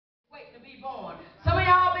born. Some of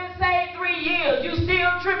y'all been saved 3 years. You still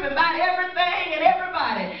tripping about everything and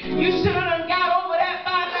everybody. You should have done got over that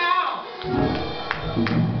by now.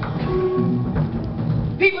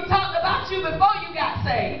 People talked about you before you got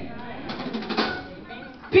saved.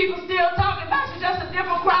 People still talking about you, just a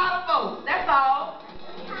different crowd of folks. That's all.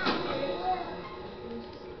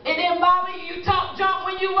 And then, Bobby, you talk junk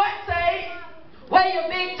when you weren't saved. Where your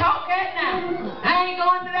big talk at now? I ain't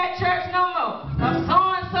going to that church no more. Cause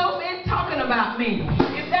so-and-so been talking about me.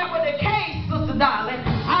 If that were the case, Sister Darling,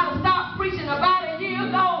 I'd have stopped preaching about a year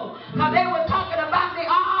ago. Cause they were talking about me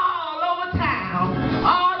all over town.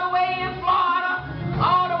 All the way in Florida,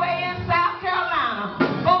 all the way in South Carolina.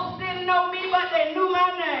 Folks didn't know me, but they knew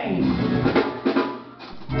my name.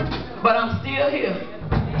 But I'm still here.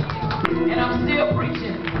 And I'm still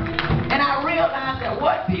preaching. And I realized that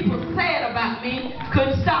what people said about me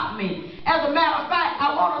couldn't stop me. As a matter of fact,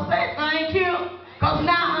 I want to say thank you, because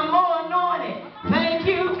now I'm more anointed. Thank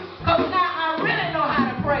you, because now I really know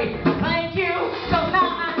how to pray. Thank you, because now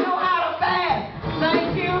I know how to fast.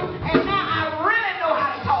 Thank you, and now I really know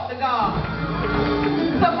how to talk to God.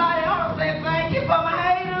 Somebody ought to say thank you for my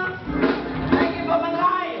haters. Thank you for my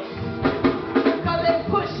liars, because they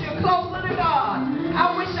push you closer to God.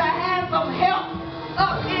 I wish I had some help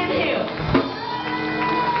up in here.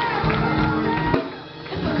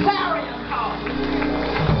 It's a clarion call.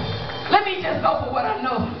 Let me just go for what I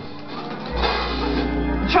know.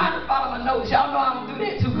 I'm trying to follow my notes. Y'all know I don't do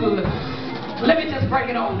that too good. Let me just break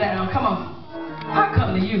it on down. Come on. I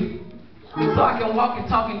come to you so I can walk and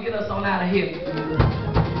talk and get us on out of here.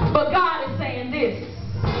 But God is saying this.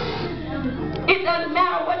 It doesn't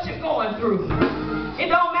matter what you're going through. It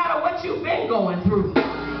don't matter what you've been going through.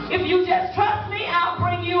 If you just trust me, I'll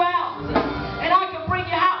bring you out. And I can bring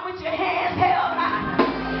you out with your hands held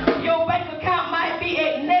high. Your bank account might be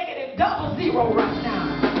at -00 right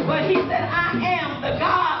now. But he said, I am the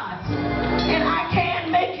God. And I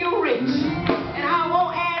can make you rich. And I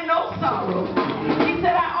won't add no sorrow. He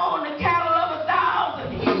said, I own the cattle of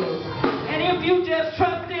 1,000 hills. And if you just trust